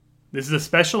This is a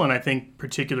special and I think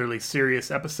particularly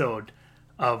serious episode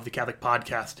of the Catholic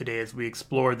Podcast today as we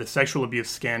explore the sexual abuse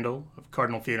scandal of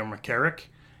Cardinal Theodore McCarrick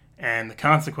and the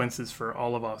consequences for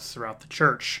all of us throughout the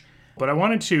Church. But I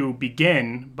wanted to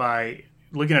begin by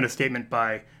looking at a statement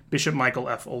by Bishop Michael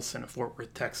F. Olson of Fort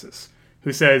Worth, Texas,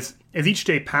 who says, "As each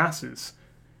day passes,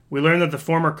 we learn that the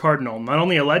former cardinal not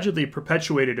only allegedly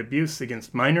perpetuated abuse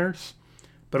against minors,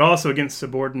 but also against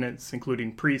subordinates,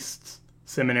 including priests,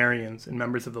 seminarians, and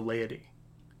members of the laity."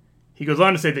 He goes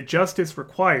on to say that justice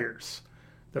requires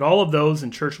that all of those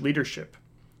in church leadership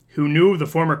who knew of the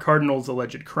former cardinal's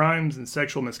alleged crimes and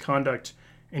sexual misconduct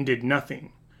and did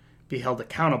nothing be held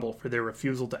accountable for their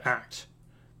refusal to act,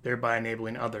 thereby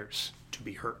enabling others to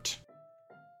be hurt.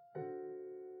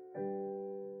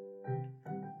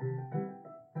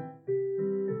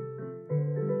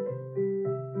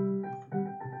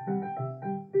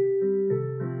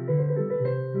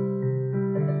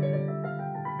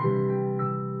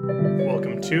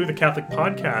 Welcome to the Catholic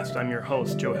Podcast. I'm your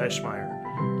host, Joe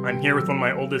Heschmeyer. I'm here with one of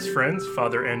my oldest friends,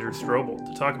 Father Andrew Strobel,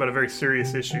 to talk about a very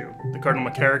serious issue, the Cardinal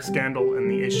McCarrick scandal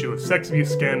and the issue of sex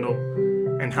abuse scandal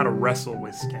and how to wrestle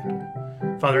with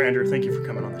scandal. Father Andrew, thank you for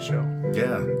coming on the show.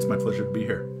 Yeah, it's my pleasure to be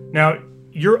here. Now,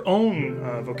 your own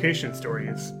vocation story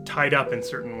is tied up in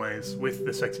certain ways with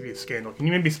the sex abuse scandal. Can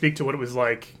you maybe speak to what it was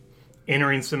like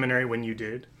entering seminary when you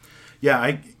did? Yeah,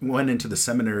 I went into the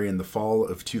seminary in the fall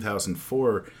of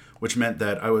 2004, which meant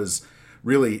that I was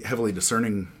really heavily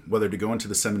discerning whether to go into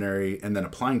the seminary and then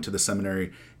applying to the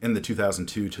seminary in the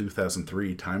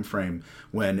 2002-2003 timeframe,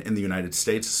 when in the United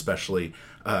States especially,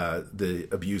 the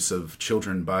abuse of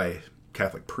children by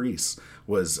Catholic priests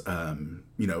was,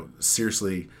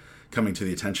 seriously coming to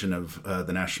the attention of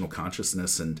the national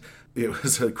consciousness, and it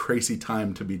was a crazy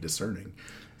time to be discerning.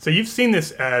 So you've seen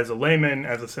this as a layman,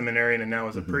 as a seminarian, and now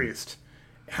as a priest.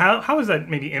 How has that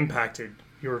maybe impacted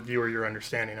your view or your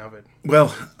understanding of it? Well,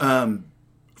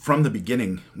 from the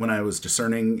beginning, when I was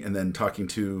discerning and then talking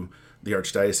to the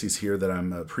Archdiocese here that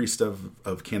I'm a priest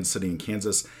of Kansas City in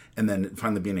Kansas, and then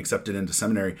finally being accepted into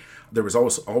seminary, there was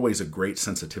always a great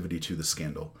sensitivity to the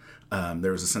scandal.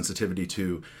 There was a sensitivity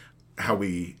to how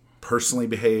we personally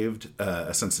behaved,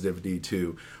 a sensitivity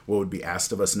to what would be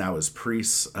asked of us now as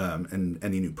priests, and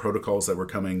any new protocols that were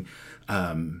coming,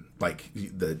 like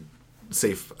the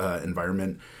safe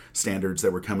environment standards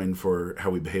that were coming for how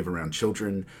we behave around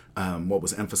children. What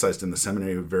was emphasized in the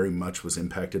seminary very much was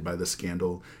impacted by the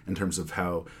scandal in terms of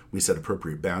how we set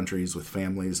appropriate boundaries with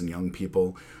families and young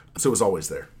people. So it was always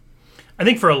there. I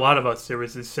think for a lot of us, there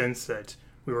was this sense that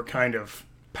we were kind of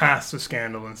past the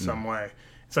scandal in some way.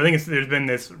 So I think there's been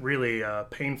this really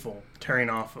painful tearing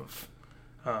off of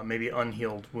maybe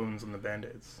unhealed wounds on the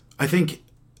Band-Aids. I think,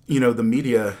 the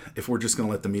media, if we're just going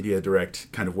to let the media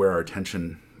direct kind of where our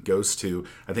attention goes to,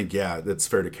 I think, that's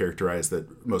fair to characterize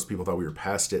that most people thought we were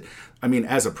past it. I mean,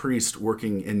 as a priest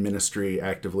working in ministry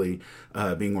actively,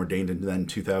 being ordained in then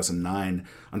 2009,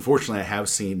 unfortunately, I have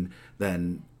seen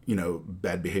then,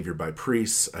 bad behavior by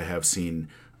priests. I have seen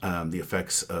the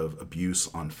effects of abuse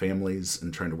on families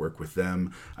and trying to work with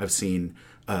them. I've seen,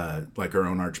 like our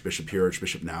own Archbishop here,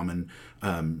 Archbishop Naumann,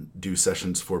 do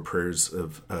sessions for prayers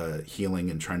of healing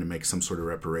and trying to make some sort of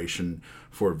reparation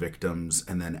for victims,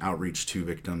 and then outreach to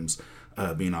victims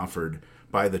being offered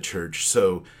by the Church.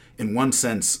 So in one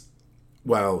sense,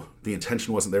 while the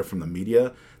intention wasn't there from the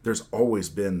media, there's always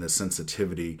been this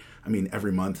sensitivity. I mean,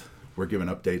 every month we're given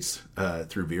updates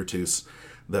through Virtus,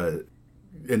 the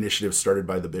initiative started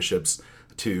by the bishops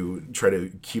to try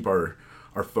to keep our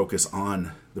focus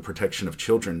on the protection of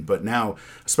children. But now,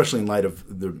 especially in light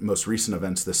of the most recent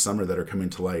events this summer that are coming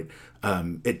to light,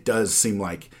 it does seem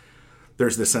like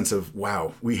there's this sense of,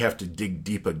 wow, we have to dig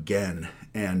deep again.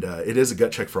 And it is a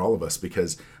gut check for all of us,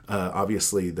 because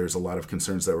obviously there's a lot of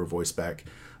concerns that were voiced back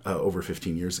over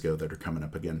 15 years ago that are coming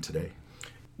up again today.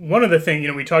 One of the things,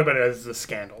 we talk about it as a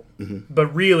scandal, but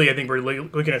really I think we're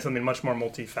looking at something much more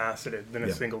multifaceted than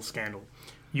a single scandal.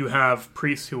 You have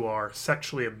priests who are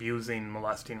sexually abusing,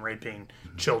 molesting, raping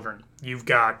children. You've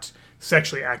got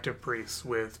sexually active priests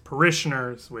with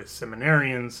parishioners, with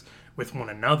seminarians, with one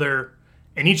another,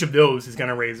 and each of those is going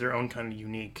to raise their own kind of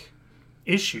unique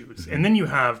issues. And then you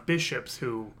have bishops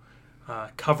who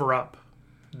cover up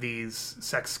these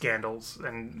sex scandals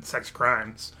and sex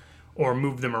crimes, or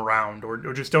move them around, or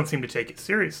just don't seem to take it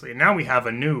seriously. And now we have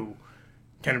a new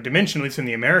kind of dimension, at least in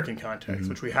the American context,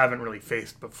 which we haven't really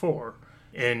faced before,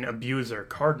 an abuser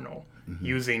cardinal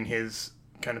using his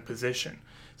kind of position.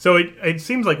 So it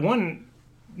seems like one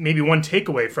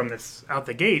takeaway from this out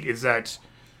the gate is that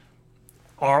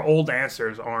our old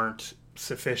answers aren't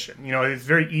sufficient. It's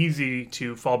very easy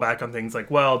to fall back on things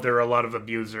like, well, there are a lot of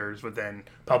abusers within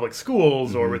public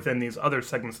schools or within these other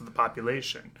segments of the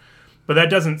population. But that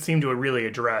doesn't seem to really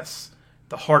address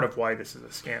the heart of why this is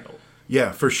a scandal.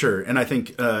 Yeah, for sure. And I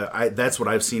think that's what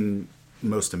I've seen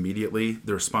most immediately.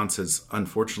 The response has,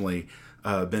 unfortunately,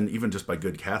 been, even just by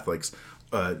good Catholics,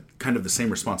 kind of the same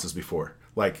response as before.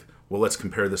 Like, well, let's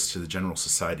compare this to the general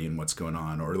society and what's going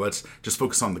on, or let's just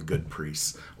focus on the good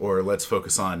priests, or let's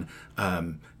focus on,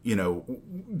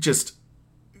 just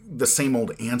the same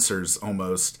old answers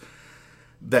almost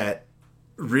that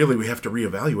really we have to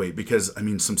reevaluate because,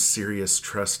 some serious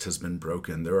trust has been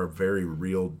broken. There are very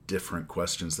real different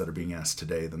questions that are being asked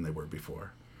today than they were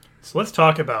before. So let's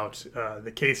talk about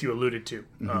the case you alluded to,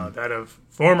 that of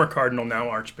former Cardinal, now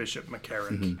Archbishop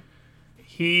McCarrick.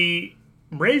 He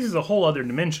raises a whole other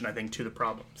dimension, I think, to the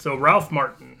problem. So Ralph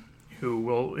Martin, who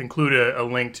will include a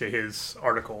link to his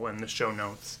article in the show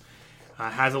notes,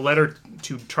 has a letter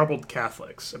to troubled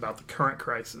Catholics about the current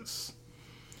crisis.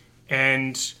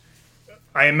 And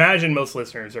I imagine most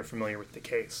listeners are familiar with the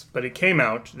case, but it came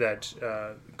out that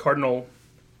Cardinal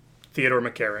Theodore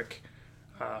McCarrick,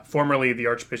 formerly the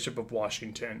Archbishop of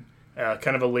Washington,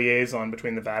 kind of a liaison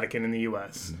between the Vatican and the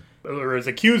U.S., is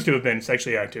accused to have been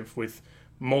sexually active with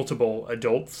multiple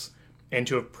adults and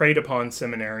to have preyed upon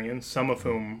seminarians, some of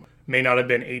whom may not have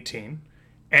been 18,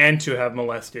 and to have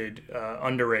molested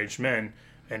underage men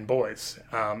and boys,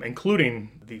 including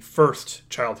the first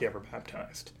child he ever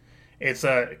baptized. It's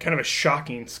a kind of a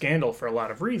shocking scandal for a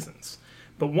lot of reasons.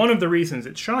 But one of the reasons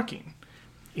it's shocking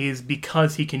is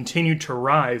because he continued to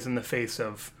rise in the face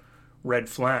of red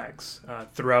flags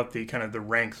throughout the kind of the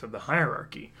ranks of the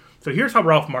hierarchy. So here's how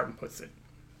Ralph Martin puts it.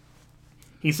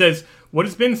 He says, what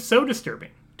has been so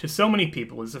disturbing to so many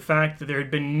people is the fact that there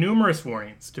had been numerous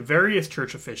warnings to various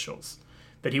church officials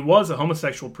that he was a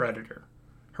homosexual predator,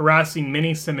 harassing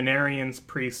many seminarians,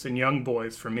 priests, and young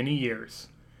boys for many years,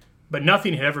 but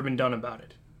nothing had ever been done about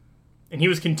it. And he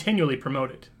was continually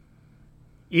promoted.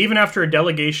 Even after a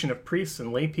delegation of priests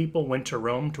and lay people went to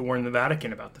Rome to warn the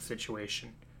Vatican about the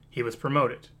situation, he was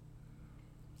promoted.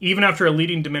 Even after a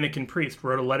leading Dominican priest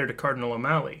wrote a letter to Cardinal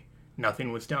O'Malley,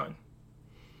 nothing was done.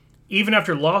 Even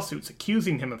after lawsuits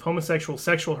accusing him of homosexual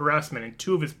sexual harassment in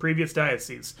 2 of his previous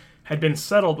dioceses had been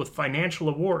settled with financial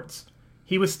awards,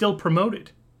 he was still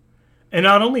promoted. And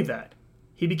not only that,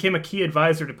 he became a key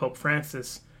advisor to Pope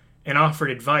Francis and offered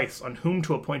advice on whom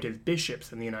to appoint as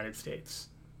bishops in the United States.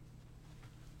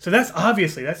 So that's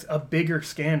a bigger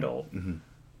scandal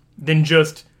than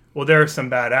just, well, there are some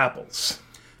bad apples.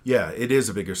 Yeah, it is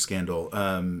a bigger scandal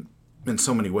in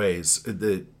so many ways.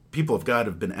 The people of God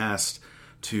have been asked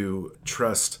to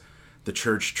trust the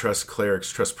church, trust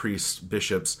clerics, trust priests,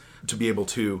 bishops, to be able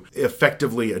to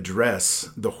effectively address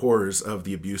the horrors of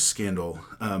the abuse scandal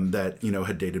that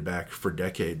had dated back for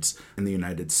decades in the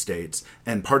United States.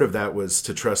 And part of that was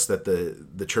to trust that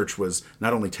the church was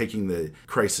not only taking the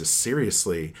crisis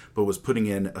seriously, but was putting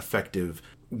in effective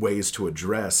ways to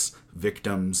address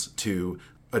victims, to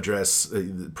address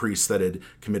priests that had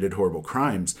committed horrible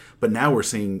crimes. But now we're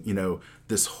seeing,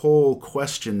 this whole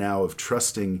question now of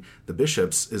trusting the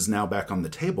bishops is now back on the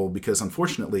table because,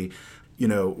 unfortunately,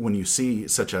 when you see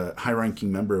such a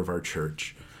high-ranking member of our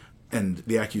church and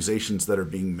the accusations that are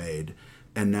being made,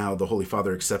 and now the Holy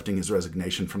Father accepting his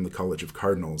resignation from the College of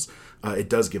Cardinals, it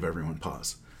does give everyone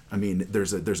pause.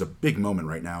 There's a big moment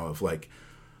right now of like,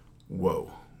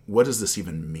 whoa. What does this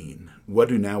even mean? What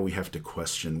do now we have to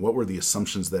question? What were the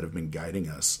assumptions that have been guiding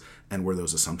us? And were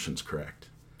those assumptions correct?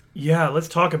 Yeah, let's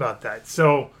talk about that.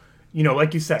 So,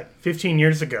 like you said, 15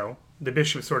 years ago, the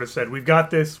bishop sort of said, we've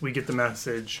got this, we get the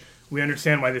message, we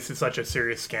understand why this is such a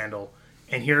serious scandal,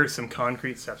 and here are some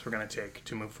concrete steps we're going to take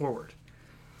to move forward.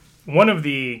 One of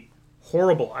the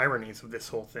horrible ironies of this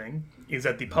whole thing is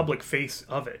that the public face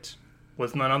of it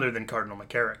was none other than Cardinal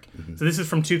McCarrick. So this is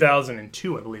from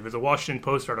 2002, I believe. It's a Washington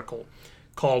Post article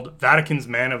called Vatican's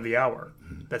Man of the Hour.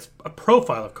 That's a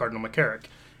profile of Cardinal McCarrick.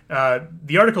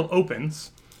 The article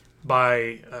opens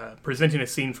by presenting a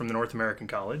scene from the North American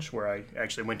College, where I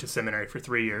actually went to seminary for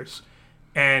 3 years.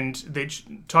 And they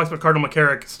talks about Cardinal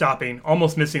McCarrick stopping,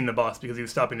 almost missing the bus because he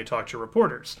was stopping to talk to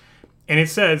reporters. And it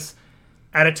says,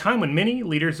 at a time when many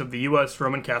leaders of the U.S.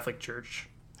 Roman Catholic Church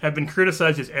have been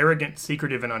criticized as arrogant,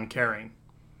 secretive, and uncaring,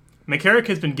 McCarrick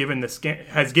has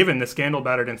given the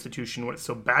scandal-battered institution what it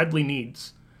so badly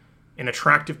needs: an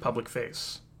attractive public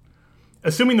face.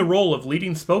 Assuming the role of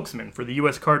leading spokesman for the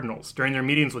U.S. Cardinals during their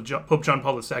meetings with Pope John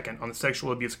Paul II on the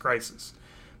sexual abuse crisis,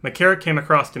 McCarrick came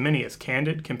across to many as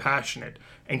candid, compassionate,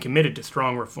 and committed to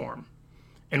strong reform.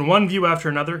 In one view after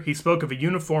another, he spoke of a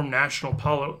uniform national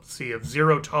policy of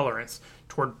zero tolerance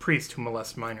toward priests who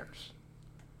molest minors.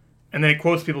 And then it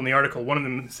quotes people in the article. One of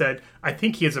them said, "I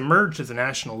think he has emerged as a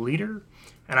national leader,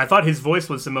 and I thought his voice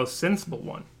was the most sensible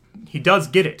one. He does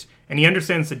get it, and he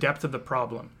understands the depth of the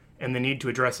problem and the need to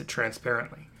address it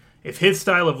transparently. If his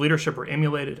style of leadership were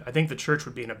emulated, I think the church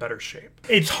would be in a better shape."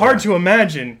 It's hard to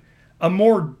imagine a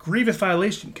more grievous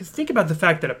violation, because think about the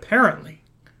fact that apparently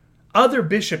other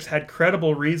bishops had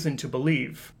credible reason to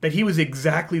believe that he was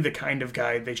exactly the kind of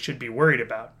guy they should be worried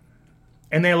about.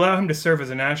 And they allow him to serve as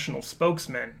a national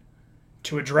spokesman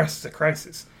to address the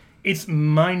crisis. It's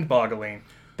mind-boggling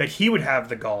that he would have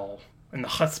the gall and the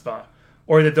chutzpah,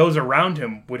 or that those around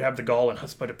him would have the gall and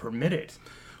chutzpah to permit it.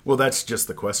 Well, that's just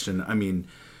the question. I mean,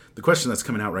 the question that's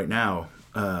coming out right now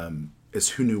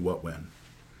is who knew what when?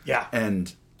 Yeah.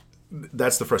 And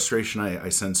that's the frustration I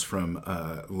sense from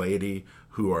laity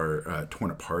who are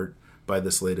torn apart by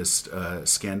this latest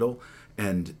scandal.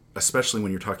 And especially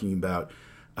when you're talking about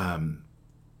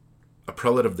a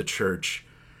prelate of the church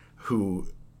who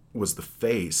was the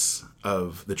face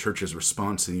of the church's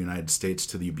response in the United States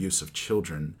to the abuse of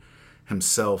children,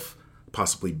 himself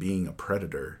possibly being a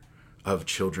predator of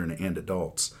children and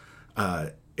adults.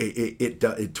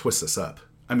 It twists us up.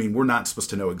 I mean, we're not supposed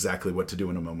to know exactly what to do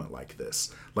in a moment like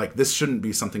this. Like, this shouldn't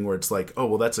be something where it's like, oh,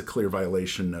 well, that's a clear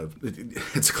violation of,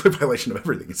 it's a clear violation of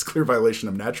everything. It's a clear violation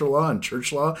of natural law and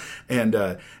church law, and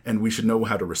we should know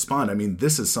how to respond. I mean,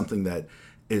 this is something that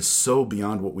is so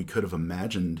beyond what we could have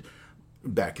imagined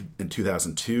back in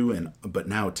 2002, but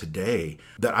now today,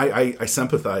 that I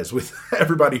sympathize with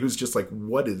everybody who's just like,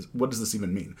 what does this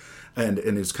even mean, and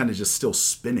is kind of just still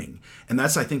spinning. And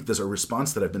that's, I think, there's a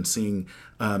response that I've been seeing,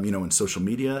 in social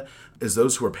media, is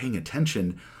those who are paying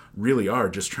attention really are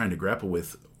just trying to grapple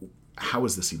with, how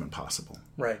is this even possible?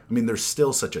 Right. I mean, there's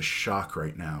still such a shock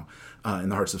right now in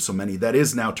the hearts of so many that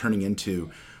is now turning into,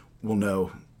 well,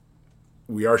 no,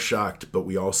 we are shocked, but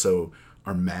we also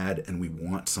are mad and we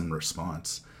want some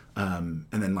response. And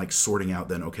then like sorting out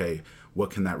then, okay,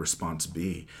 what can that response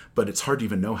be? But it's hard to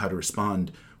even know how to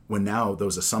respond when now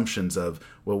those assumptions of,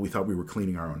 well, we thought we were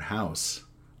cleaning our own house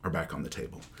are back on the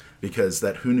table, because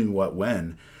that who knew what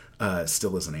when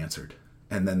still isn't answered.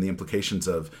 And then the implications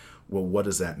of, well, what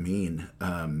does that mean?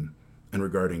 And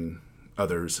regarding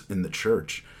others in the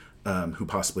church who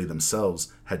possibly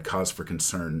themselves had cause for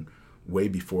concern way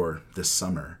before this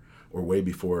summer, or way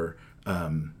before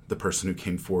the person who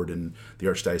came forward in the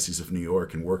Archdiocese of New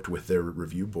York and worked with their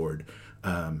review board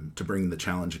to bring the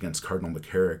challenge against Cardinal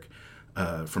McCarrick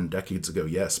from decades ago,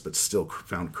 yes, but still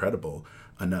found credible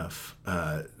enough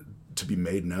to be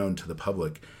made known to the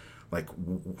public. Like,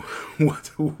 what?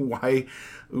 Why?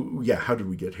 Yeah, how did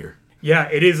we get here? Yeah,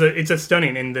 it's a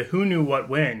stunning. And the who knew what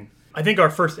when, I think our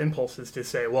first impulse is to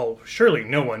say, well, surely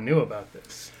no one knew about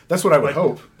this. That's what I would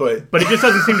hope, but it just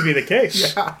doesn't seem to be the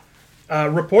case. Yeah.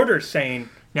 Reporters saying,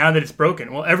 now that it's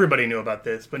broken, well, everybody knew about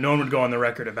this, but no one would go on the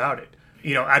record about it.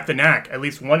 At the NAC, at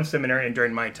least one seminarian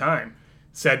during my time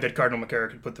said that Cardinal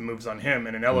McCarrick had put the moves on him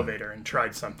in an elevator and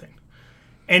tried something.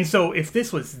 And so if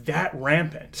this was that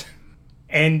rampant,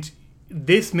 and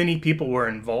this many people were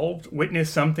involved,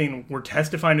 witnessed something, were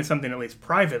testifying to something at least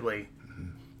privately,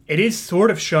 it is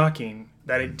sort of shocking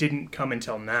that it didn't come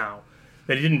until now,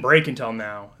 that it didn't break until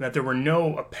now, that there were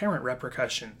no apparent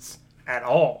repercussions at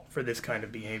all for this kind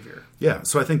of behavior. Yeah,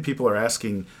 so I think people are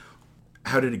asking,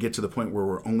 how did it get to the point where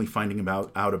we're only finding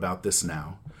out about this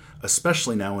now?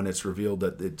 Especially now when it's revealed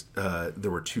that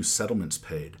there were 2 settlements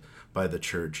paid by the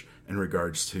church in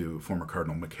regards to former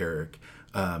Cardinal McCarrick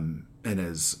and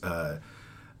his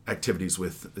activities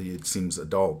with, it seems,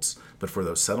 adults, but for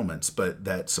those settlements. But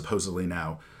that supposedly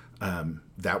now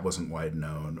that wasn't wide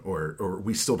known, or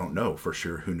we still don't know for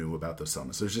sure who knew about those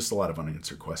settlements. There's just a lot of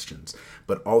unanswered questions.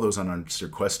 But all those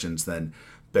unanswered questions then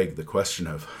beg the question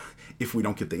of, if we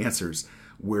don't get the answers,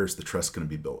 where's the trust going to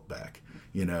be built back?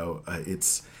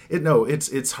 It's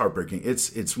heartbreaking.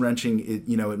 It's wrenching.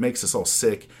 It makes us all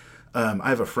sick. I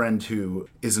have a friend who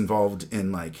is involved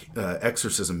in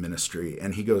exorcism ministry,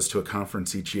 and he goes to a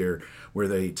conference each year where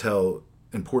they tell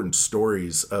important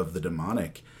stories of the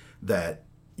demonic that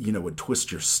would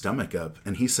twist your stomach up.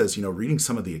 And he says, reading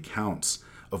some of the accounts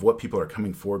of what people are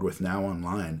coming forward with now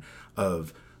online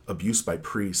of abuse by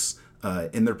priests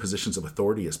in their positions of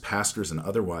authority as pastors and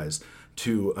otherwise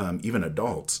to even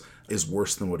adults, is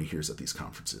worse than what he hears at these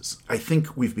conferences. I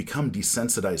think we've become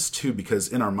desensitized too, because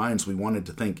in our minds we wanted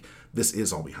to think this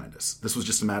is all behind us. This was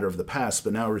just a matter of the past,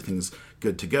 but now everything's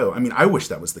good to go. I mean, I wish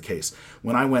that was the case.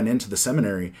 When I went into the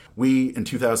seminary, we in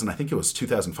 2000, I think it was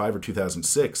 2005 or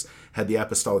 2006, had the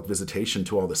apostolic visitation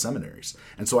to all the seminaries.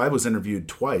 And so I was interviewed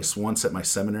twice, once at my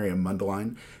seminary in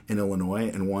Mundelein in Illinois,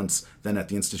 and once then at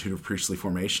the Institute of Priestly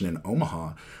Formation in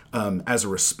Omaha, as a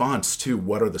response to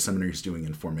what are the seminaries doing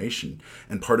in formation.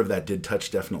 And part of that did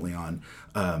touch definitely on,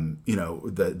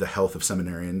 the health of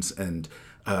seminarians and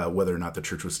whether or not the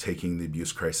church was taking the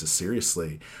abuse crisis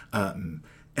seriously.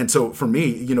 And so for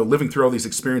me, living through all these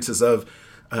experiences of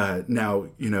now,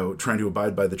 trying to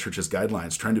abide by the church's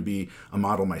guidelines, trying to be a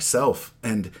model myself.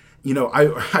 And,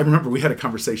 I remember we had a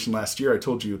conversation last year. I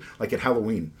told you, like at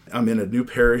Halloween, I'm in a new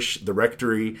parish, the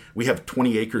rectory. We have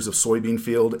 20 acres of soybean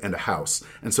field and a house.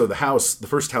 And so the house, the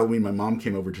first Halloween, my mom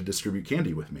came over to distribute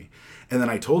candy with me. And then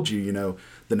I told you,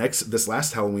 this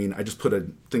last Halloween, I just put a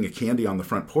thing of candy on the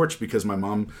front porch because my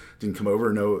mom didn't come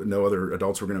over. No other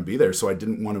adults were going to be there. So I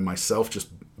didn't want to myself just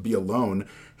be alone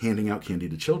handing out candy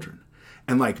to children.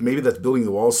 And maybe that's building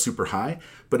the walls super high,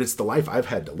 but it's the life I've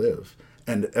had to live.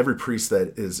 And every priest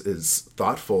that is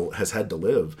thoughtful has had to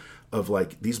live of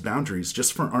these boundaries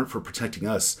just aren't for protecting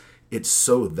us. It's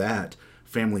so that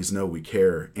families know we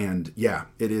care. And yeah,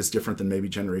 it is different than maybe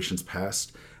generations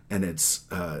past. And it's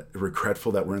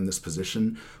regretful that we're in this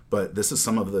position. But this is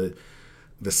some of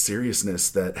the seriousness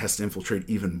that has to infiltrate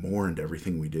even more into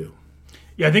everything we do.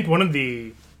 Yeah, I think one of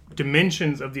the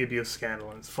dimensions of the abuse scandal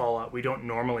and its fallout we don't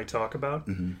normally talk about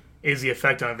is the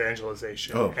effect on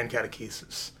evangelization and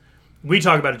catechesis. We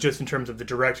talk about it just in terms of the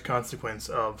direct consequence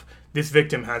of this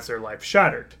victim has their life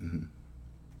shattered. Mm-hmm.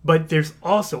 But there's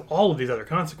also all of these other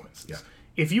consequences. Yeah.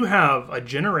 If you have a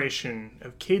generation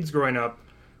of kids growing up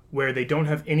where they don't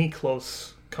have any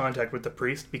close contact with the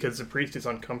priest because the priest is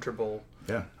uncomfortable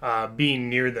being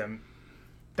near them,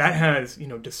 that has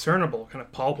discernible, kind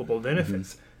of palpable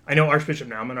benefits. Mm-hmm. I know Archbishop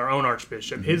Naumann, our own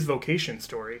Archbishop, his vocation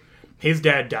story, his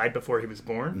dad died before he was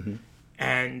born,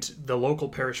 and the local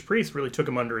parish priest really took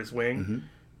him under his wing,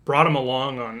 brought him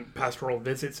along on pastoral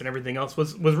visits and everything else,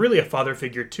 was really a father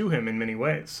figure to him in many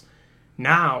ways.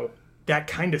 Now, that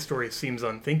kind of story seems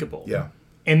unthinkable. Yeah.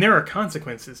 And there are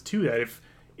consequences to that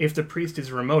if the priest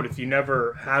is remote, if you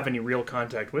never have any real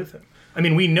contact with him. I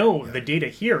mean, we know the data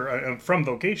here from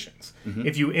vocations. Mm-hmm.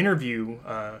 If you interview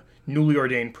newly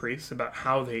ordained priests about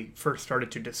how they first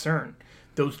started to discern,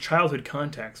 those childhood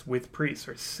contacts with priests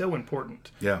are so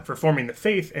important for forming the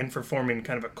faith and for forming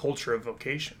kind of a culture of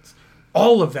vocations.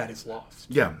 All of that is lost.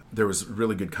 Yeah, there was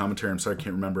really good commentary. I'm sorry, I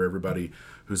can't remember everybody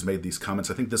who's made these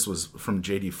comments. I think this was from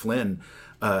J.D. Flynn,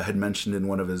 had mentioned in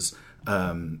one of his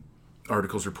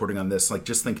articles reporting on this.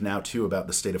 Just think now, too, about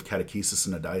the state of catechesis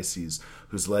in a diocese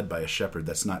who's led by a shepherd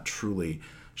that's not truly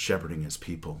shepherding his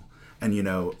people. And,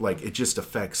 it just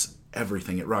affects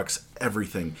everything. It rocks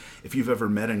everything. If you've ever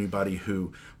met anybody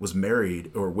who was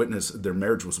married or their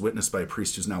marriage was witnessed by a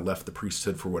priest who's now left the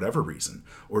priesthood for whatever reason,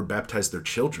 or baptized their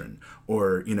children,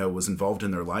 or, was involved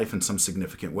in their life in some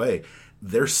significant way,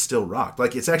 they're still rocked.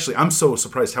 It's actually, I'm so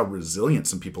surprised how resilient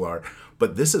some people are.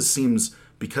 But this seems,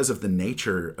 because of the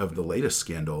nature of the latest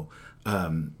scandal,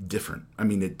 different. I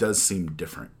mean, it does seem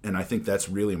different. And I think that's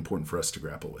really important for us to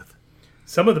grapple with.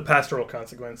 Some of the pastoral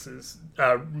consequences,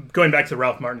 going back to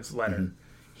Ralph Martin's letter,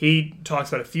 he talks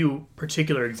about a few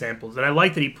particular examples. And I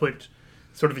like that he put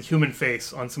sort of a human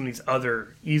face on some of these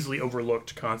other easily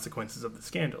overlooked consequences of the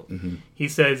scandal. Mm-hmm. He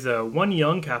says, one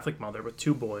young Catholic mother with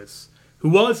 2 boys, who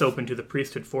was open to the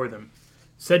priesthood for them,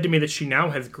 said to me that she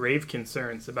now has grave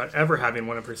concerns about ever having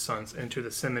one of her sons enter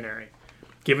the seminary,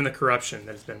 given the corruption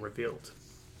that has been revealed.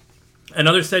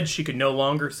 Another said she could no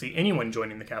longer see anyone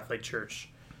joining the Catholic Church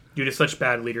due to such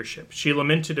bad leadership. She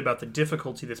lamented about the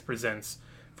difficulty this presents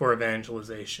for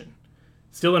evangelization.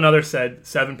 Still another said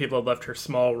 7 people have left her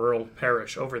small rural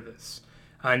parish over this.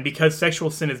 And because sexual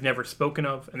sin is never spoken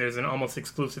of, and there's an almost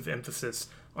exclusive emphasis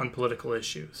on political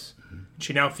issues,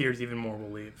 she now fears even more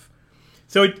will leave.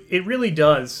 So it really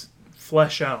does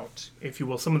flesh out, if you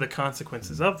will, some of the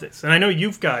consequences of this. And I know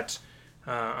you've got,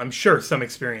 I'm sure, some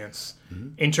experience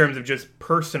in terms of just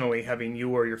personally having you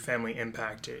or your family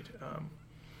impacted.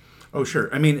 Oh,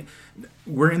 sure. I mean,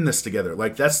 we're in this together.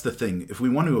 That's the thing. If we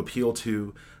want to appeal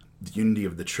to the unity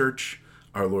of the church,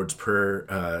 our Lord's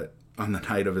Prayer on the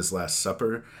night of his Last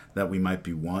Supper, that we might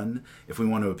be one. If we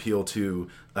want to appeal to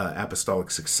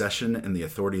apostolic succession and the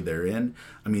authority therein,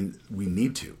 I mean, we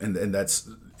need to. And that's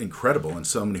incredible in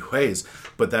so many ways.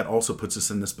 But that also puts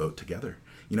us in this boat together.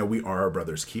 We are our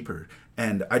brother's keeper.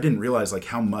 And I didn't realize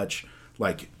how much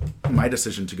like my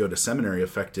decision to go to seminary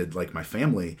affected like my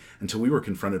family until we were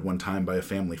confronted one time by a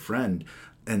family friend.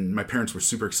 And my parents were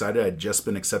super excited. I had just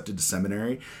been accepted to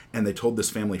seminary, and they told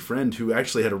this family friend who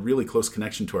actually had a really close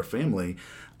connection to our family.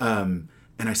 And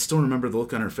I still remember the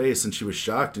look on her face, and she was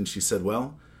shocked, and she said,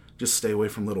 well, just stay away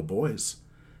from little boys.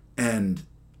 And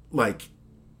like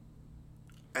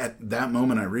at that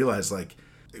moment I realized, like,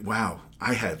 wow,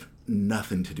 I have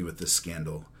nothing to do with this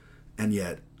scandal, and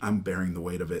yet I'm bearing the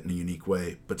weight of it in a unique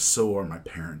way. But so are my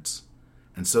parents,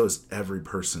 and so is every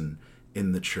person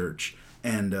in the church.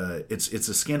 And it's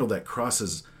a scandal that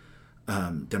crosses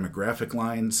demographic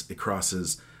lines. It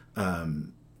crosses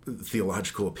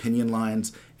theological opinion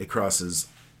lines. It crosses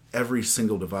every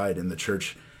single divide in the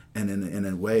church. And in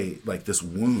a way, like, this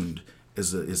wound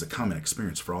is a common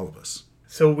experience for all of us.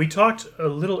 So we talked a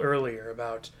little earlier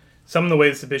about some of the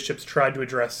ways the bishops tried to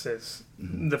address this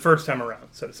the first time around,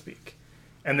 so to speak,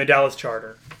 and the Dallas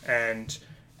Charter and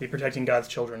the Protecting God's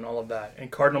Children, all of that.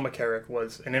 And Cardinal McCarrick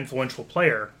was an influential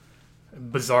player,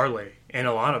 bizarrely, in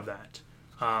a lot of that.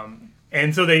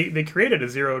 And so they created a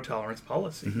zero-tolerance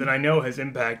policy that I know has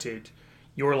impacted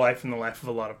your life and the life of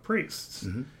a lot of priests.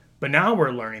 But now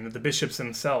we're learning that the bishops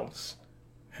themselves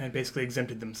had basically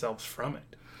exempted themselves from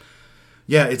it.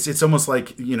 Yeah, it's almost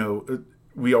like,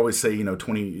 we always say,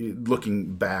 20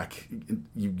 looking back,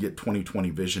 you get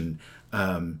 20/20 vision.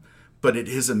 But it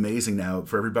is amazing now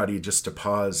for everybody just to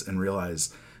pause and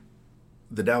realize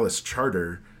the Dallas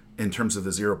Charter, in terms of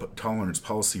the zero tolerance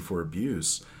policy for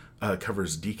abuse,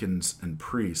 covers deacons and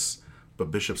priests,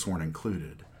 but bishops weren't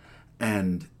included.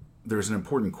 And there's an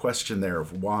important question there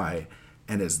of why,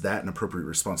 and is that an appropriate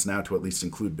response now to at least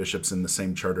include bishops in the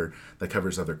same charter that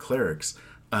covers other clerics?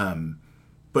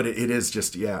 But it is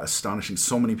just, astonishing.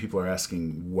 So many people are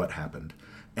asking what happened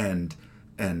and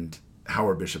how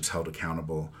are bishops held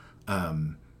accountable?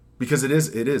 Because it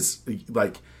is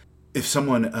like, if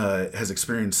someone has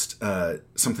experienced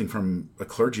something from a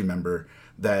clergy member,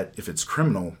 that if it's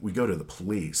criminal, we go to the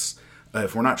police.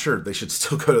 If we're not sure, they should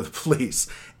still go to the police.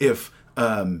 If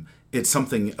it's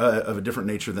something of a different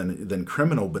nature than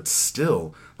criminal, but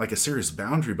still like a serious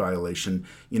boundary violation,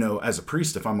 as a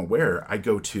priest, if I'm aware, I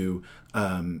go to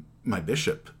my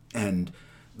bishop. And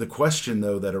the question,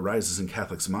 though, that arises in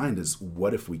Catholics' mind is,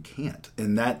 what if we can't?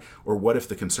 Or what if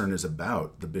the concern is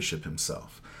about the bishop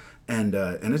himself? And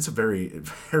it's a very,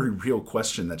 very real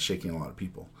question that's shaking a lot of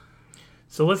people.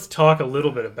 So let's talk a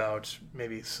little bit about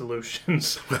maybe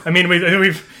solutions. I mean,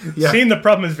 we've seen the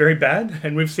problem is very bad,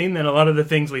 and we've seen that a lot of the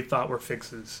things we thought were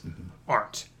fixes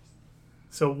aren't.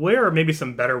 So where are maybe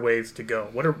some better ways to go?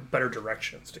 What are better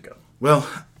directions to go? Well,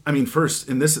 I mean, first,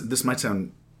 and this might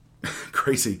sound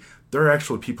crazy, there are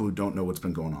actually people who don't know what's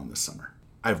been going on this summer.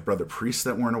 I have brother priests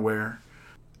that weren't aware.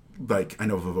 Like, I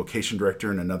know of a vocation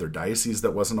director in another diocese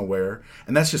that wasn't aware.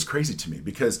 And that's just crazy to me,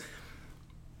 because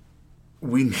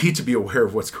we need to be aware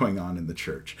of what's going on in the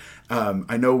church.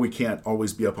 I know we can't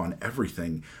always be up on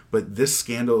everything, but this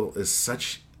scandal is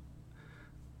such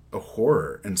a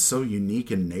horror and so unique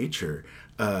in nature.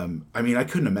 I mean, I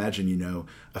couldn't imagine,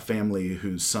 a family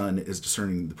whose son is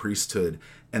discerning the priesthood,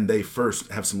 and they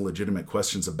first have some legitimate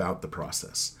questions about the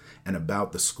process and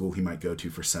about the school he might go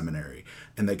to for seminary.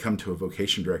 And they come to a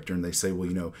vocation director and they say,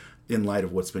 well, in light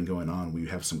of what's been going on, we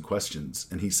have some questions.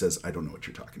 And he says, I don't know what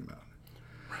you're talking about.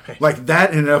 Right. Like,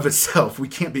 that in and of itself, we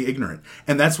can't be ignorant.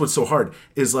 And that's what's so hard,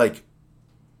 is like,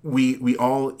 we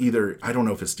all either, I don't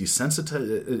know if it's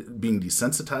being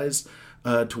desensitized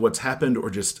to what's happened, or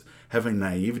just having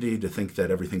naivety to think that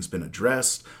everything's been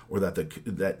addressed, or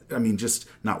just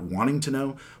not wanting to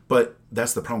know. But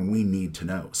that's the problem. We need to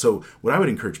know. So what I would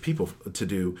encourage people to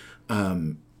do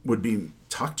would be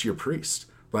talk to your priest.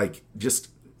 Like, just,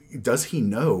 does he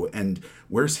know, and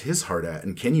where's his heart at,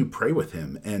 and can you pray with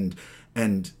him, and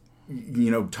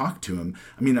talk to him.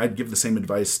 I mean, I'd give the same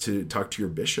advice to talk to your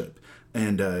bishop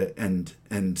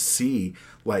and see,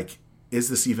 like, is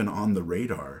this even on the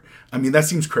radar? I mean, that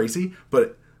seems crazy,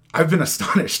 but I've been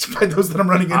astonished by those that I'm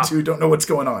running into who don't know what's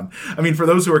going on. I mean, for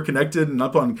those who are connected and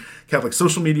up on Catholic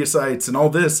social media sites and all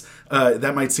this,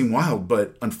 that might seem wild,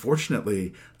 but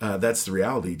unfortunately, that's the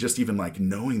reality. Just even like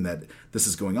knowing that this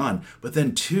is going on. But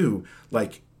then too,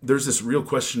 like, there's this real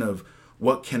question of,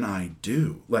 what can I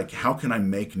do? Like, how can I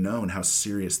make known how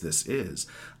serious this is?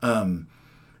 And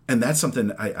that's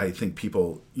something I think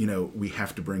people, we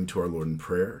have to bring to our Lord in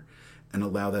prayer, and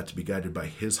allow that to be guided by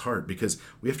his heart, because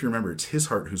we have to remember it's his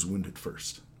heart who's wounded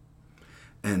first.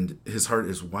 And his heart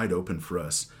is wide open for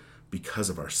us because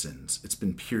of our sins. It's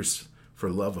been pierced for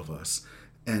love of us.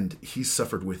 And he's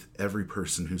suffered with every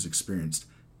person who's experienced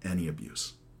any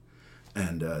abuse.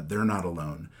 And they're not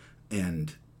alone.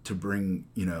 And to bring,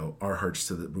 our hearts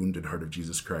to the wounded heart of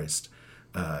Jesus Christ,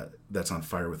 that's on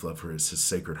fire with love for his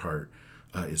sacred heart,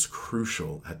 is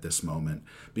crucial at this moment,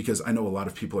 because I know a lot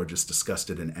of people are just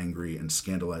disgusted and angry and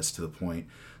scandalized to the point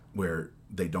where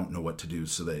they don't know what to do,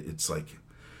 so that it's like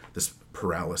this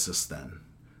paralysis then.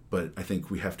 But I think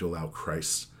we have to allow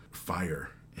Christ's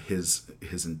fire, his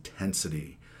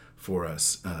intensity for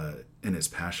us, and his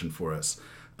passion for us,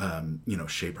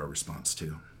 shape our response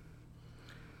too.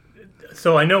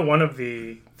 So I know one of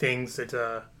the things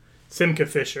that Simca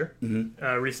Fisher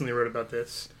recently wrote about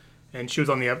this, and she was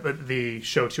on the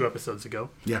show 2 episodes ago.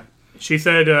 Yeah. She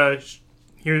said,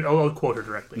 here, I'll quote her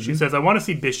directly. She says, "I want to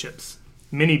see bishops,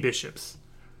 many bishops,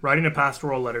 writing a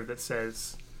pastoral letter that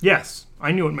says, yes,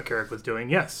 I knew what McCarrick was doing.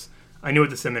 Yes, I knew what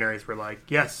the seminaries were like.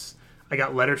 Yes, I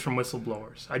got letters from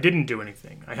whistleblowers. I didn't do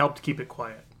anything. I helped keep it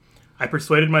quiet. I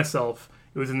persuaded myself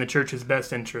it was in the church's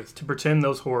best interest to pretend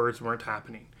those horrors weren't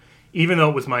happening, even though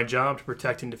it was my job to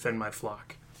protect and defend my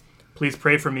flock. Please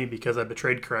pray for me because I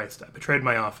betrayed Christ, I betrayed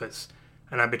my office,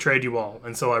 and I betrayed you all,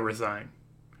 and so I resign."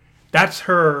 That's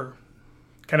her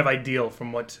kind of ideal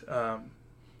from what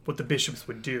the bishops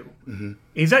would do. Mm-hmm.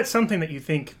 Is that something that you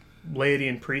think laity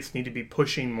and priests need to be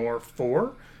pushing more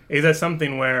for? Is that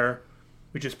something where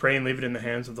we just pray and leave it in the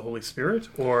hands of the Holy Spirit?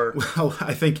 Or Well,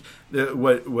 I think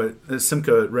what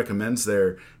Simca recommends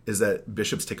there is that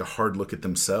bishops take a hard look at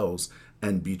themselves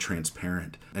and be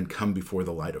transparent and come before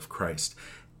the light of Christ.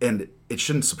 And it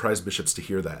shouldn't surprise bishops to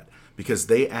hear that, because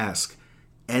they ask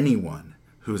anyone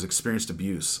who has experienced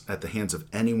abuse at the hands of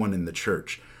anyone in the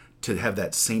church to have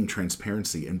that same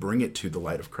transparency and bring it to the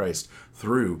light of Christ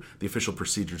through the official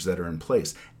procedures that are in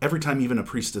place. Every time even a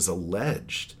priest is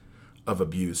alleged of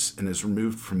abuse and is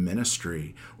removed from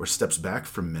ministry or steps back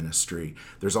from ministry,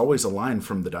 there's always a line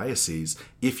from the diocese: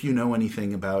 if you know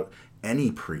anything about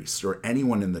any priest or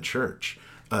anyone in the church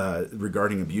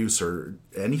regarding abuse or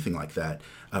anything like that,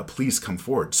 please come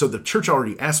forward. So the church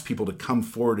already asked people to come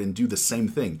forward and do the same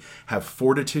thing. Have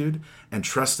fortitude and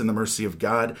trust in the mercy of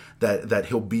God that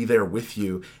he'll be there with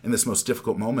you in this most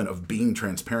difficult moment of being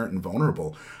transparent and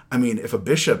vulnerable. I mean, if a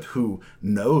bishop who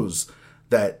knows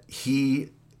that he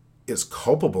is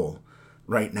culpable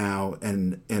right now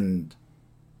and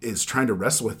is trying to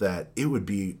wrestle with that, it would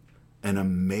be an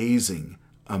amazing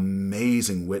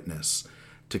witness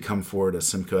to come forward, as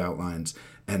Simca outlines,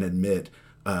 and admit,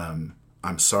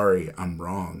 I'm sorry, I'm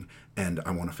wrong, and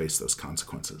I want to face those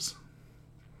consequences.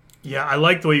 Yeah, I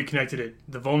like the way you connected it.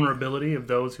 The vulnerability of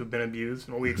those who've been abused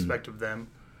and what we expect of them.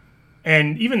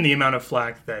 And even the amount of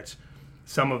flack that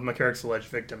some of McCarrick's alleged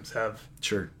victims have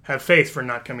faced for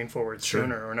not coming forward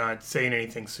sooner or not saying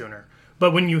anything sooner.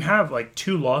 But when you have like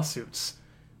 2 lawsuits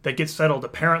that get settled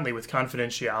apparently with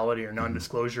confidentiality or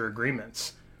non-disclosure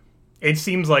agreements, it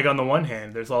seems like on the one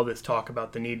hand, there's all this talk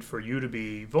about the need for you to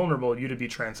be vulnerable, you to be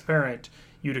transparent,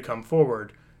 you to come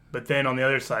forward. But then on the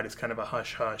other side, it's kind of a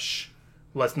hush-hush.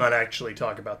 Let's not actually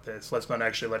talk about this. Let's not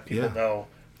actually let people know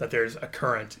that there's a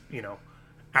current,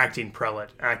 acting prelate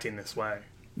acting this way.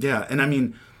 Yeah, and I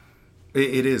mean,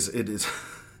 it is it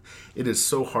is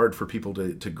so hard for people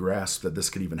to grasp that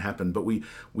this could even happen. But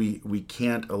we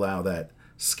can't allow that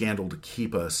scandal to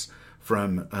keep us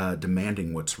from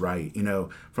demanding what's right.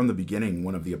 From the beginning,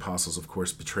 one of the apostles, of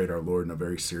course, betrayed our Lord in a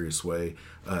very serious way.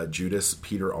 Judas,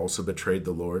 Peter also betrayed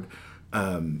the Lord.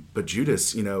 But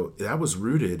Judas, that was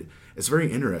rooted. It's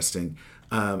very interesting.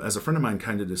 As a friend of mine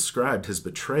kind of described, his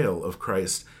betrayal of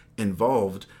Christ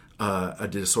involved a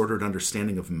disordered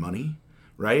understanding of money,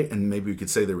 right? And maybe we could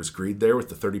say there was greed there with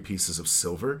the 30 pieces of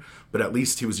silver, but at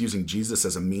least he was using Jesus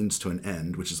as a means to an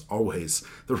end, which is always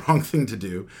the wrong thing to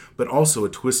do, but also a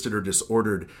twisted or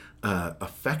disordered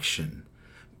affection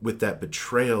with that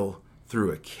betrayal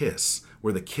through a kiss,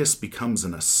 where the kiss becomes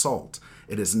an assault.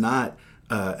 It is not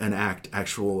an act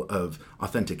of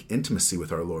authentic intimacy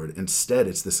with our Lord. Instead,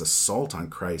 it's this assault on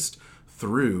Christ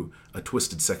through a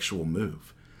twisted sexual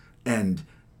move. And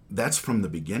that's from the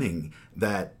beginning,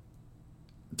 that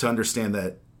to understand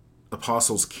that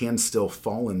apostles can still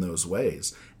fall in those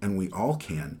ways, and we all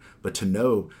can, but to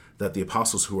know that the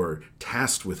apostles who are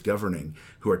tasked with governing,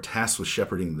 who are tasked with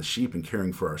shepherding the sheep and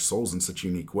caring for our souls in such a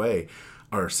unique way,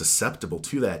 are susceptible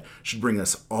to that, should bring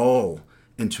us all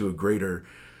into a greater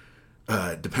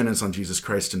dependence on Jesus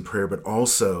Christ in prayer, but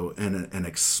also an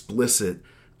explicit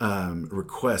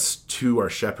request to our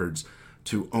shepherds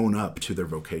to own up to their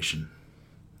vocation.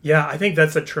 Yeah, I think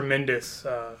that's a tremendous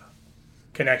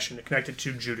connection, connected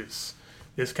to Judas.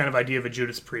 This kind of idea of a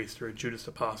Judas priest or a Judas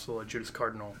apostle, a Judas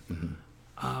cardinal.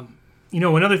 Mm-hmm.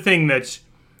 Another thing that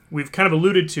we've kind of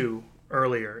alluded to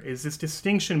earlier is this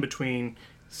distinction between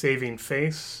saving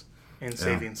face and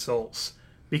saving souls.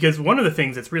 Because one of the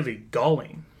things that's really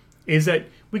galling is that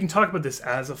we can talk about this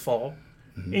as a fall,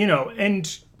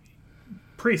 and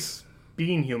priests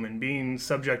being human, being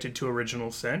subjected to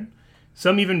original sin.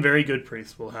 Some even very good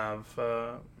priests will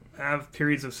have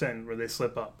periods of sin where they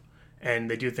slip up and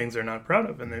they do things they're not proud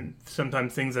of, and then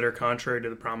sometimes things that are contrary to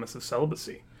the promise of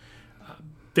celibacy.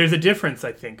 There's a difference,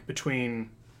 I think, between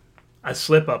a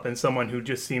slip up and someone who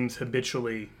just seems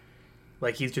habitually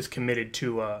like he's just committed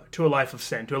to a life of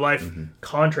sin, to a life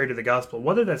contrary to the gospel,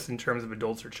 whether that's in terms of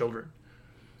adults or children.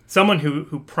 Someone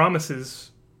who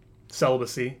promises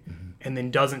celibacy and then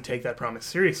doesn't take that promise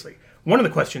seriously. One of the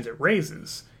questions it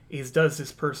raises is, does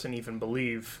this person even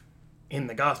believe in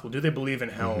the gospel? Do they believe in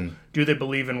hell? Do they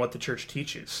believe in what the church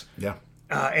teaches? Yeah.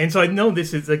 And so I know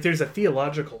this is like, there's a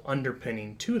theological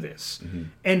underpinning to this.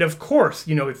 And of course,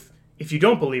 if you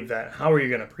don't believe that, how are you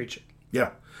going to preach it?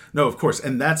 Yeah. No, of course.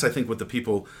 And that's, I think, what the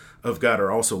people of God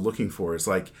are also looking for is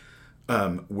like,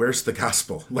 where's the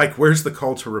gospel? Like, where's the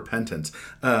call to repentance?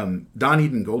 Don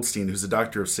Eden Goldstein, who's a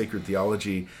doctor of sacred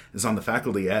theology, is on the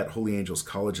faculty at Holy Angels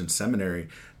College and Seminary,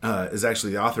 is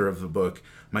actually the author of the book,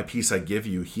 My Peace I Give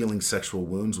You, Healing Sexual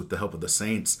Wounds with the Help of the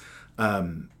Saints,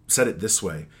 said it this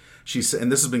way. She said,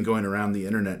 and this has been going around the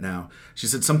internet now, she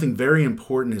said, something very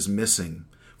important is missing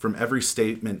from every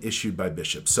statement issued by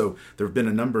bishops. So there have been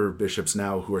a number of bishops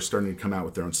now who are starting to come out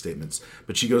with their own statements.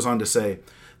 But she goes on to say,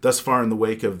 thus far in the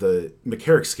wake of the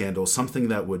McCarrick scandal, something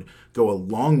that would go a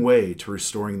long way to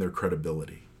restoring their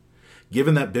credibility.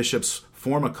 Given that bishops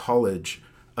form a college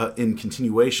in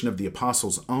continuation of the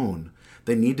apostles' own,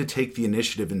 they need to take the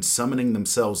initiative in summoning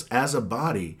themselves as a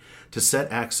body to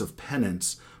set acts of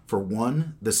penance for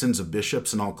 1, the sins of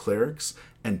bishops and all clerics,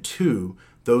 and 2,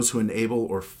 those who enable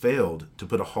or failed to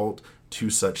put a halt to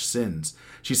such sins.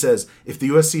 She says, if the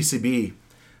USCCB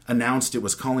announced it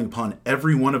was calling upon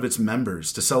every one of its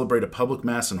members to celebrate a public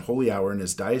mass and holy hour in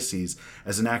his diocese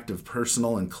as an act of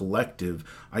personal and collective,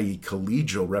 i.e.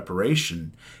 collegial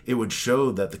reparation, it would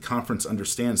show that the conference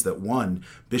understands that 1,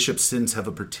 bishops' sins have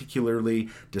a particularly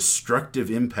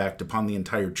destructive impact upon the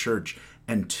entire church,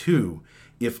 and 2,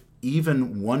 if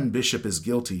even one bishop is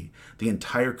guilty, the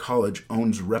entire college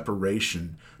owns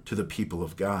reparation to the people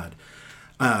of God.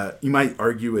 You might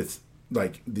argue with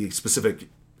like the specific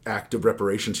act of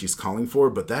reparation she's calling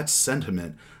for, but that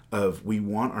sentiment of we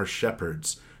want our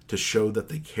shepherds to show that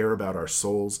they care about our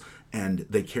souls and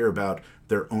they care about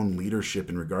their own leadership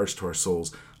in regards to our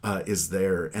souls is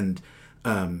there. And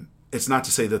it's not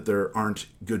to say that there aren't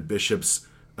good bishops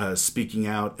speaking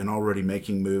out and already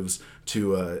making moves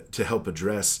to help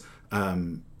address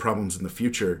problems in the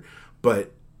future,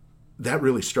 but that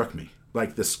really struck me.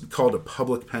 Like this call to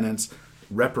public penance,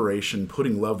 reparation,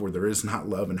 putting love where there is not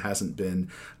love and hasn't been,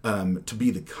 to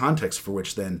be the context for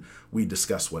which then we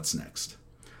discuss what's next.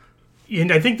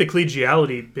 And I think the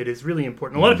collegiality bit is really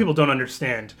important. A lot of people don't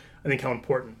understand, I think, how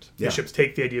important bishops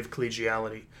take the idea of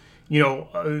collegiality.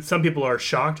 Some people are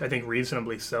shocked, I think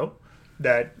reasonably so,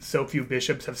 that so few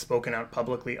bishops have spoken out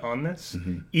publicly on this,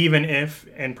 even if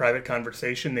in private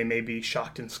conversation they may be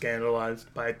shocked and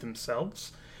scandalized by it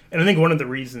themselves. And I think one of the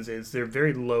reasons is they're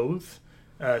very loath,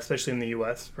 especially in the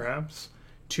U.S. perhaps,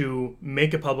 to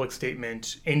make a public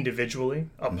statement individually,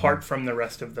 apart from the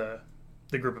rest of the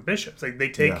group of bishops. Like they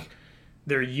take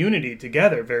their unity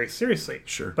together very seriously.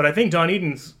 Sure. But I think Don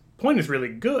Eden's point is really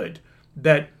good,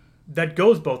 that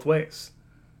goes both ways.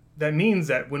 That means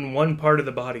that when one part of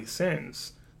the body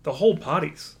sins, the whole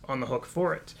body's on the hook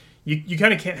for it. You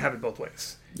kind of can't have it both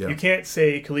ways. Yeah. You can't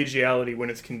say collegiality when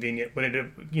it's convenient, when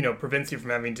it prevents you from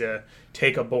having to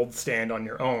take a bold stand on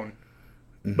your own,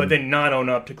 but then not own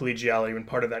up to collegiality when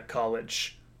part of that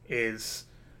college is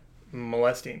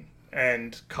molesting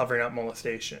and covering up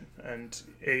molestation and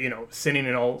sinning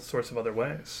in all sorts of other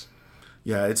ways.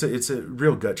 Yeah, it's a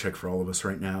real gut check for all of us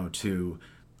right now to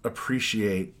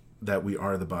appreciate that we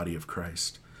are the body of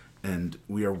Christ and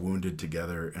we are wounded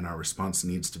together and our response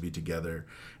needs to be together.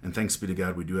 And thanks be to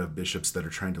God, we do have bishops that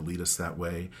are trying to lead us that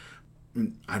way.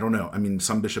 I don't know. I mean,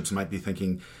 some bishops might be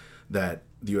thinking that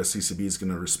the USCCB is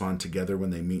going to respond together when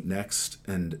they meet next.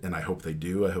 And I hope they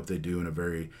do. I hope they do in a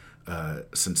very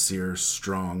sincere,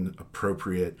 strong,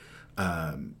 appropriate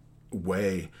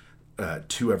way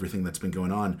to everything that's been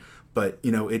going on. But,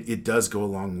 it does go a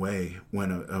long way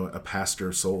when a pastor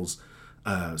of souls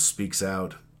speaks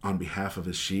out on behalf of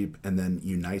his sheep and then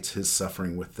unites his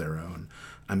suffering with their own.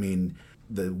 I mean,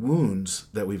 the wounds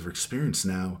that we've experienced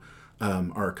now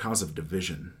are a cause of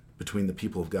division between the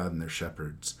people of God and their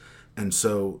shepherds. And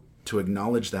so to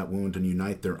acknowledge that wound and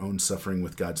unite their own suffering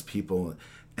with God's people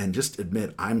and just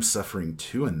admit I'm suffering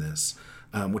too in this,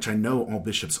 which I know all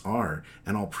bishops are,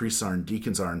 and all priests are, and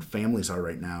deacons are, and families are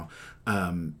right now,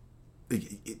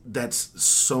 that's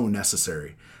so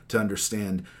necessary to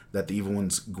understand that the evil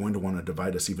one's going to want to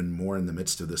divide us even more in the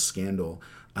midst of this scandal,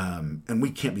 and we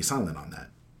can't be silent on that.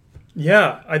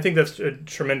 Yeah, I think that's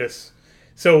tremendous.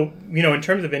 So, in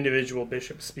terms of individual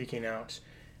bishops speaking out,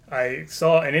 I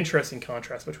saw an interesting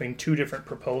contrast between two different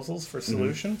proposals for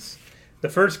solutions. Mm-hmm. The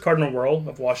first, Cardinal Wuerl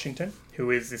of Washington,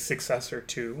 who is the successor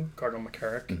to Cardinal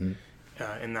McCarrick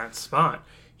in that spot,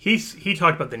 he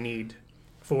talked about the need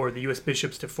for the U.S.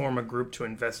 bishops to form a group to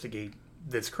investigate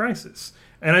this crisis.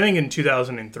 And I think in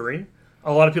 2003,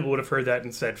 a lot of people would have heard that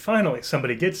and said, finally,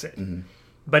 somebody gets it. Mm-hmm.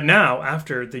 But now,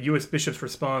 after the U.S. bishops'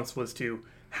 response was to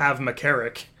have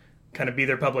McCarrick kind of be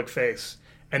their public face,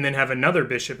 and then have another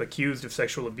bishop accused of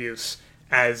sexual abuse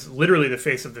as literally the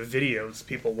face of the videos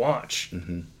people watch,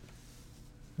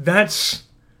 that's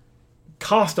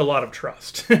cost a lot of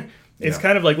trust. It's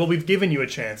kind of like, well, we've given you a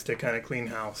chance to kind of clean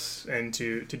house and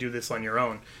to do this on your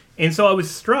own. And so I was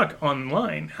struck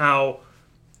online how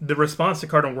the response to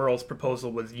Cardinal Wuerl's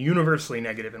proposal was universally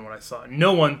negative in what I saw.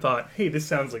 No one thought, hey, this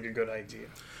sounds like a good idea.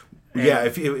 And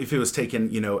if it was taken,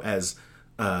 as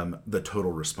the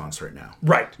total response right now.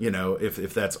 Right.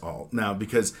 If that's all. Now,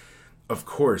 because, of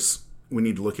course, we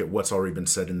need to look at what's already been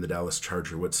said in the Dallas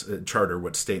Charter,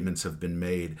 what statements have been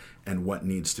made, and what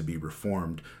needs to be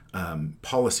reformed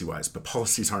policy-wise. But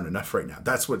policies aren't enough right now.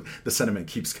 That's what the sentiment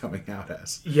keeps coming out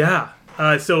as. Yeah.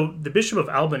 So the Bishop of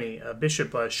Albany,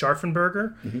 Bishop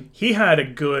Scharfenberger, he had a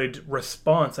good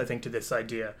response, I think, to this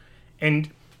idea. And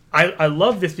I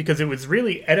love this because it was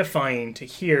really edifying to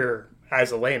hear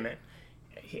as a layman.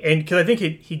 And because I think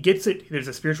he gets it, there's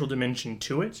a spiritual dimension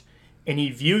to it, and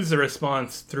he views the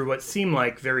response through what seem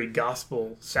like very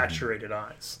gospel-saturated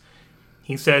eyes.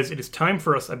 He says, "It is time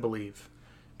for us, I believe,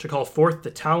 to call forth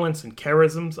the talents and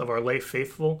charisms of our lay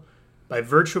faithful by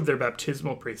virtue of their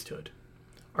baptismal priesthood.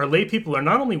 Our lay people are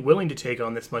not only willing to take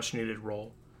on this much-needed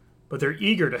role, but they're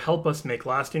eager to help us make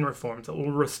lasting reforms that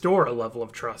will restore a level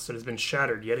of trust that has been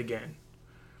shattered yet again.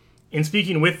 In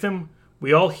speaking with them,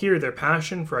 we all hear their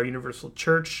passion for our universal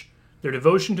church, their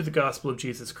devotion to the gospel of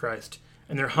Jesus Christ,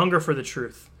 and their hunger for the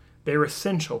truth. They are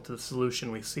essential to the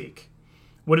solution we seek.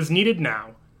 What is needed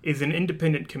now is an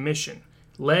independent commission,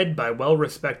 led by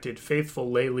well-respected, faithful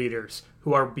lay leaders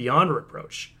who are beyond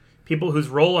reproach, people whose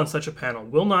role on such a panel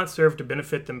will not serve to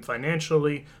benefit them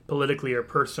financially, politically, or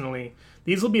personally.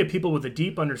 These will be a people with a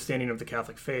deep understanding of the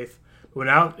Catholic faith, but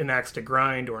without an axe to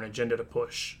grind or an agenda to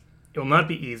push. It will not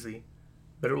be easy,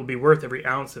 but it will be worth every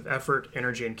ounce of effort,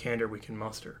 energy, and candor we can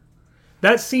muster."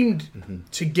 That seemed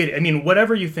to get it. I mean,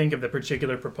 whatever you think of the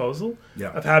particular proposal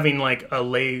of having like a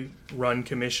lay-run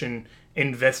commission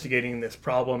investigating this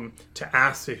problem to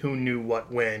ask the who knew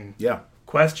what when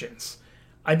questions,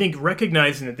 I think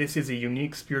recognizing that this is a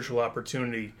unique spiritual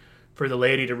opportunity for the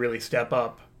laity to really step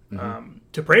up,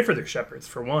 to pray for their shepherds,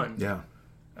 for one.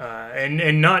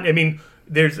 And not, I mean,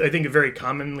 there's, I think, very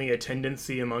commonly a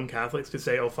tendency among Catholics to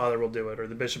say, oh, Father will do it, or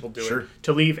the bishop will do it,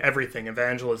 to leave everything,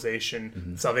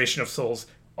 evangelization, salvation of souls,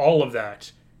 all of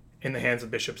that in the hands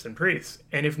of bishops and priests.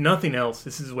 And if nothing else,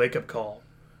 this is a wake-up call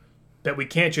that we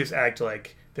can't just act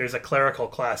like there's a clerical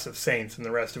class of saints and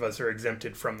the rest of us are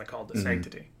exempted from the call to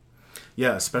sanctity.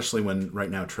 Yeah, especially when right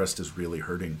now trust is really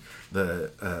hurting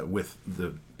with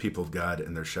the people of God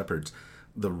and their shepherds.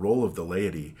 The role of the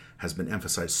laity has been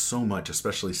emphasized so much,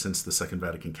 especially since the Second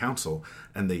Vatican Council,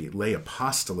 and the lay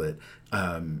apostolate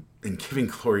in giving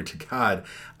glory to God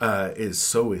is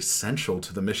so essential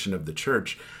to the mission of the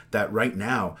Church that right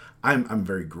now I'm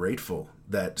very grateful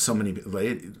that so many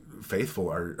faithful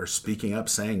are speaking up,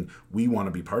 saying we want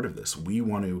to be part of this. We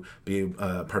want to be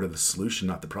part of the solution,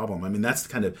 not the problem. I mean, that's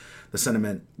kind of the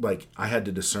sentiment. Like, I had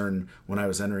to discern when I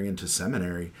was entering into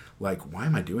seminary. Like, why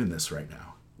am I doing this right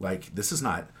now? Like, this is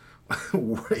not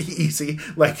easy.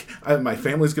 Like, my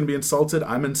family's going to be insulted.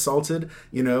 I'm insulted.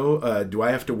 Do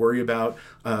I have to worry about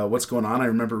what's going on? I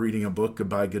remember reading a book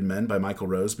by Good Men by Michael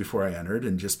Rose before I entered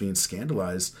and just being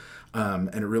scandalized.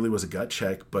 And it really was a gut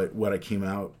check. But what I came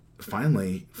out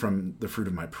finally from the fruit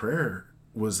of my prayer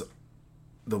was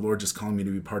the Lord just calling me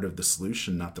to be part of the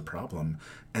solution, not the problem.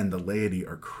 And the laity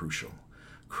are crucial.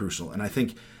 And I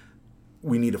think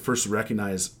we need to first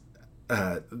recognize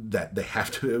that they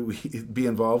have to be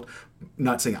involved.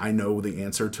 Not saying I know the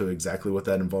answer to exactly what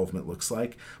that involvement looks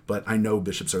like, but I know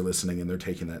bishops are listening and they're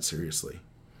taking that seriously.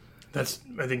 That's,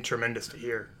 I think, tremendous to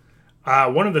hear.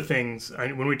 One of the things,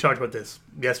 when we talked about this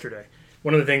yesterday,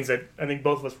 one of the things that I think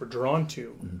both of us were drawn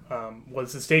to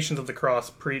was the Stations of the Cross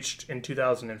preached in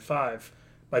 2005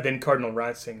 by then Cardinal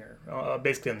Ratzinger,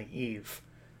 basically on the eve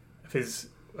of his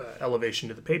elevation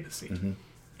to the papacy.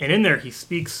 And in there, he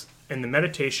speaks in the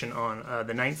meditation on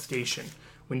the ninth station,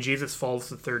 when Jesus falls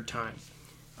the third time.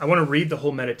 I want to read the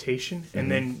whole meditation, and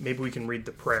then maybe we can read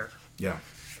the prayer. Yeah.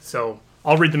 So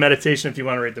I'll read the meditation if you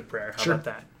want to read the prayer. How Sure. about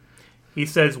that? He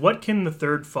says, "What can the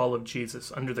third fall of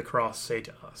Jesus under the cross say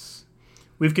to us?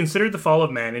 We've considered the fall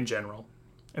of man in general,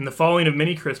 and the falling of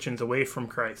many Christians away from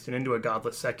Christ and into a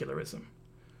godless secularism.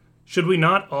 Should we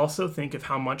not also think of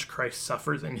how much Christ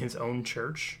suffers in his own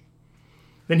church?"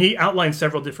 Then he outlines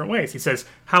several different ways. He says,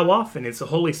 "How often is the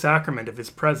holy sacrament of his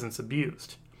presence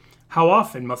abused? How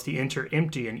often must he enter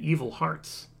empty and evil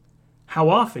hearts? How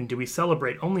often do we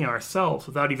celebrate only ourselves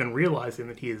without even realizing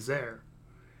that he is there?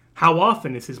 How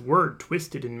often is his word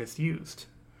twisted and misused?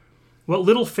 What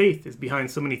little faith is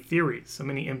behind so many theories, so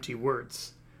many empty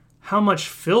words? How much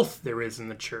filth there is in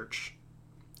the church,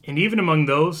 and even among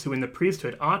those who in the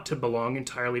priesthood ought to belong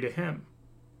entirely to him.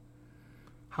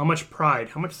 How much pride,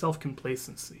 how much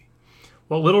self-complacency.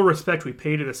 What little respect we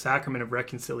pay to the sacrament of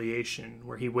reconciliation,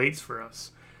 where he waits for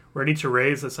us, ready to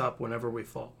raise us up whenever we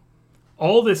fall.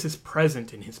 All this is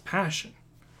present in his passion,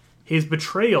 his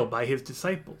betrayal by his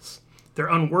disciples, their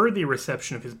unworthy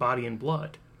reception of his body and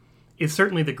blood, is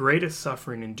certainly the greatest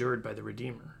suffering endured by the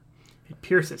Redeemer. It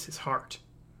pierces his heart.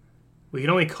 We can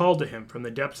only call to him from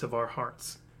the depths of our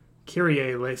hearts,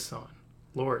 Kyrie eleison,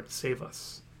 Lord, save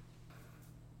us."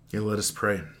 Yeah, let us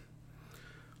pray.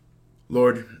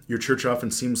 Lord, your church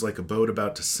often seems like a boat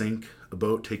about to sink, a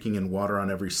boat taking in water on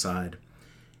every side.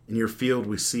 In your field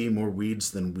we see more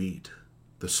weeds than wheat.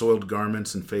 The soiled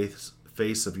garments and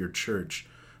face of your church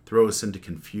throw us into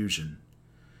confusion.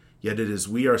 Yet it is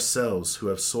we ourselves who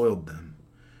have soiled them.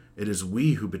 It is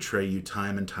we who betray you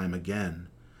time and time again.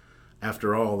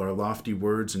 After all, our lofty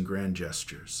words and grand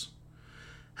gestures.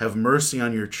 Have mercy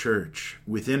on your church.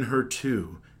 Within her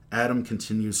too, Adam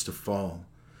continues to fall.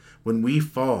 When we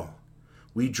fall,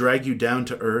 we drag you down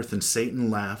to earth, and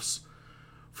Satan laughs,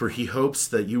 for he hopes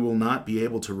that you will not be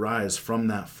able to rise from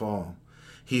that fall.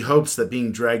 He hopes that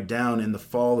being dragged down in the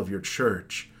fall of your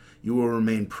church, you will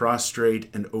remain prostrate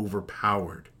and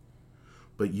overpowered.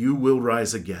 But you will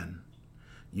rise again.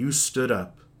 You stood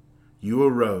up, you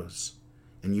arose,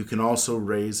 and you can also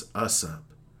raise us up.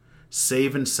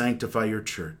 Save and sanctify your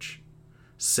church.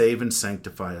 Save and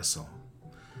sanctify us all.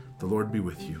 The Lord be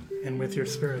with you. And with your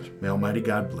spirit. May Almighty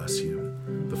God bless you,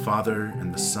 the Father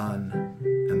and the Son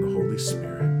and the Holy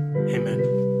Spirit.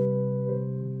 Amen.